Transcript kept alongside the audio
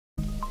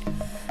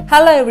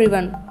Hello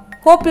everyone,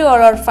 hope you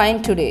all are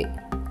fine today.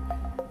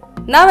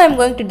 Now I am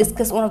going to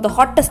discuss one of the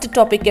hottest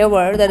topic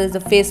ever, that is the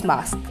face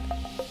mask.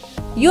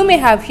 You may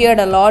have heard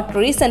a lot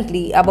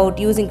recently about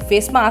using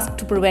face mask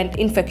to prevent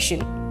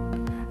infection.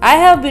 I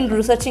have been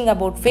researching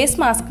about face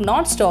mask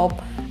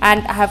non-stop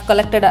and I have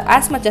collected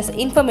as much as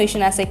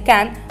information as I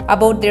can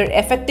about their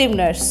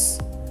effectiveness.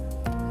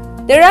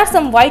 There are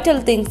some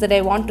vital things that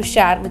I want to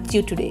share with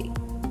you today.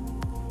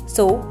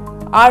 So,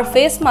 are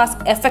face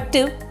masks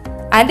effective?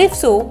 And if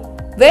so,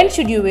 when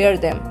should you wear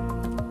them?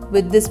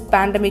 With this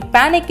pandemic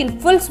panic in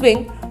full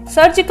swing,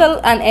 surgical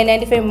and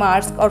N95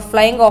 masks are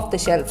flying off the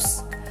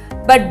shelves.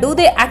 But do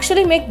they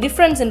actually make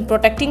difference in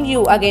protecting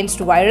you against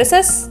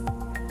viruses?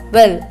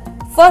 Well,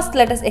 first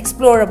let us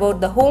explore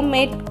about the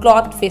homemade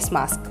cloth face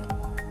mask.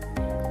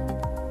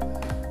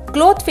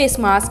 Cloth face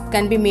mask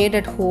can be made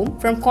at home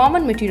from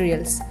common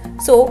materials,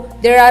 so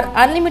there are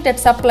unlimited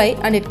supply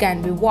and it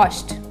can be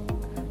washed.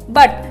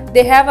 But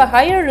they have a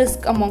higher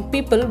risk among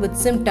people with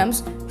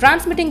symptoms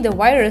transmitting the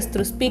virus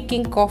through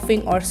speaking,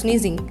 coughing or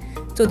sneezing,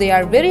 so they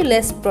are very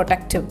less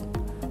protective.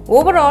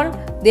 Overall,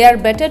 they are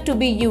better to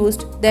be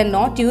used than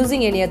not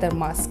using any other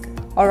mask,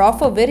 or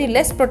offer very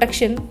less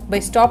protection by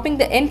stopping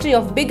the entry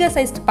of bigger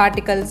sized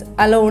particles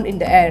alone in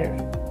the air.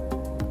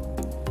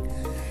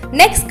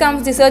 Next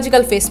comes the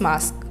surgical face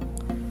mask.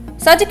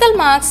 Surgical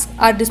masks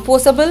are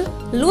disposable,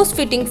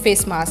 loose-fitting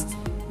face masks.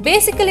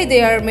 Basically,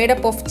 they are made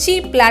up of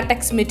cheap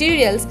latex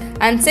materials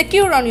and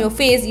secure on your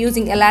face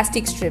using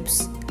elastic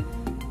strips.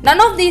 None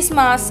of these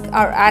masks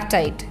are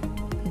airtight.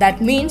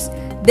 That means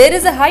there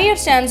is a higher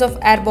chance of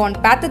airborne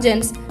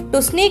pathogens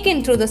to sneak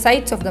in through the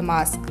sides of the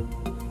mask.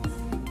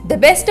 The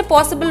best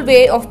possible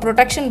way of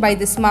protection by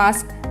this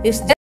mask is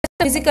just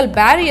a physical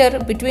barrier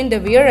between the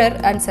wearer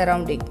and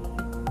surrounding.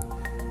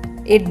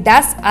 It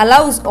thus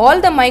allows all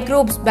the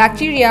microbes,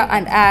 bacteria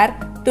and air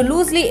to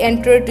loosely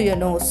enter to your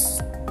nose.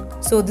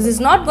 So this is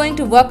not going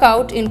to work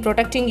out in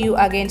protecting you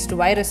against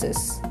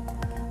viruses.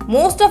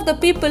 Most of the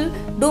people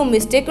do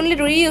mistakenly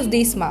reuse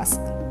these masks,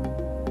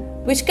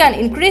 which can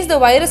increase the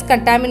virus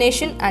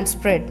contamination and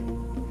spread.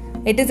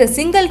 It is a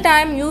single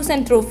time use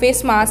and throw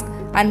face mask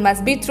and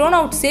must be thrown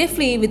out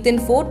safely within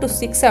 4 to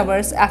 6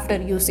 hours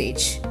after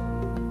usage.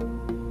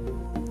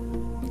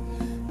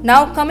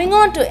 Now coming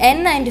on to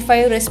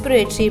N95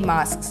 respiratory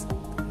masks.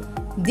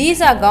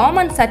 These are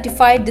government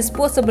certified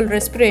disposable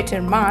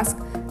respirator masks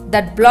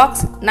that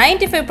blocks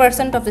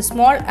 95% of the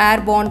small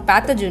airborne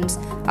pathogens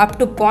up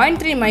to 0.3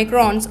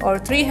 microns or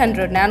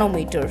 300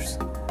 nanometers.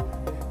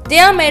 They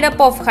are made up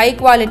of high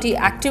quality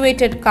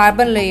activated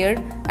carbon layer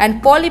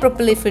and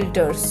polypropylene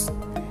filters.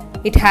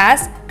 It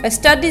has a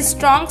sturdy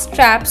strong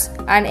straps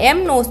and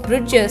M-nose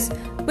bridges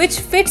which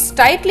fits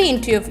tightly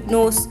into your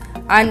nose,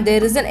 and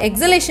there is an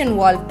exhalation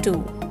valve too.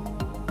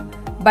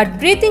 But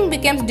breathing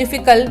becomes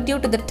difficult due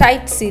to the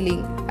tight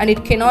sealing and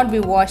it cannot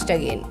be washed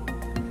again.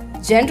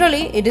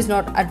 Generally, it is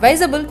not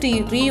advisable to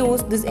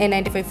reuse this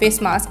N95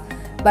 face mask,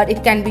 but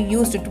it can be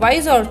used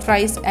twice or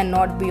thrice and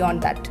not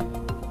beyond that.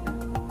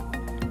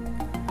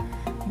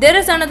 There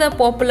is another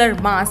popular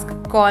mask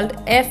called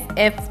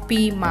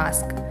FFP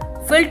mask,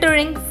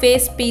 filtering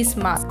face piece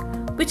mask,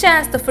 which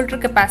has the filter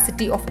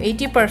capacity of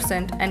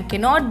 80% and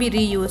cannot be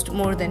reused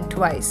more than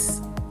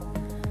twice.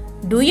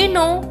 Do you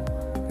know?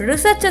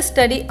 Researchers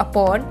study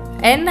upon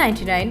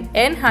N99,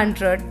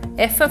 N100,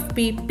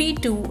 FFP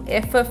P2,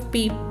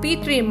 FFP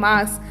P3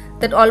 masks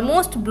that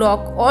almost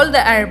block all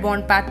the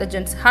airborne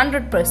pathogens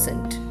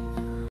 100%.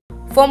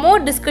 For more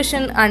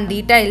discussion and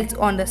details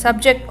on the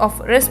subject of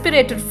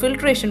respirator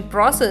filtration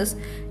process,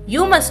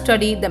 you must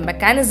study the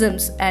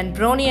mechanisms and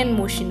Brownian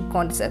motion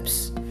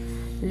concepts.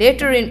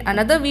 Later in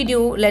another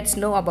video, let's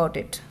know about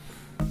it.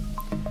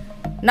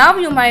 Now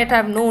you might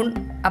have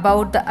known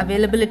about the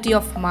availability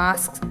of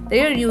masks,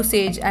 their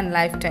usage and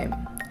lifetime.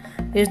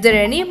 Is there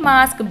any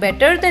mask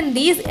better than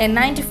these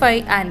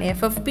N95 and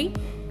FFP?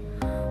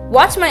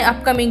 Watch my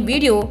upcoming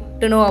video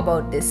to know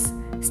about this.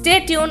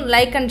 Stay tuned,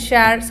 like and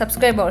share,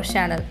 subscribe our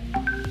channel.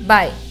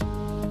 Bye.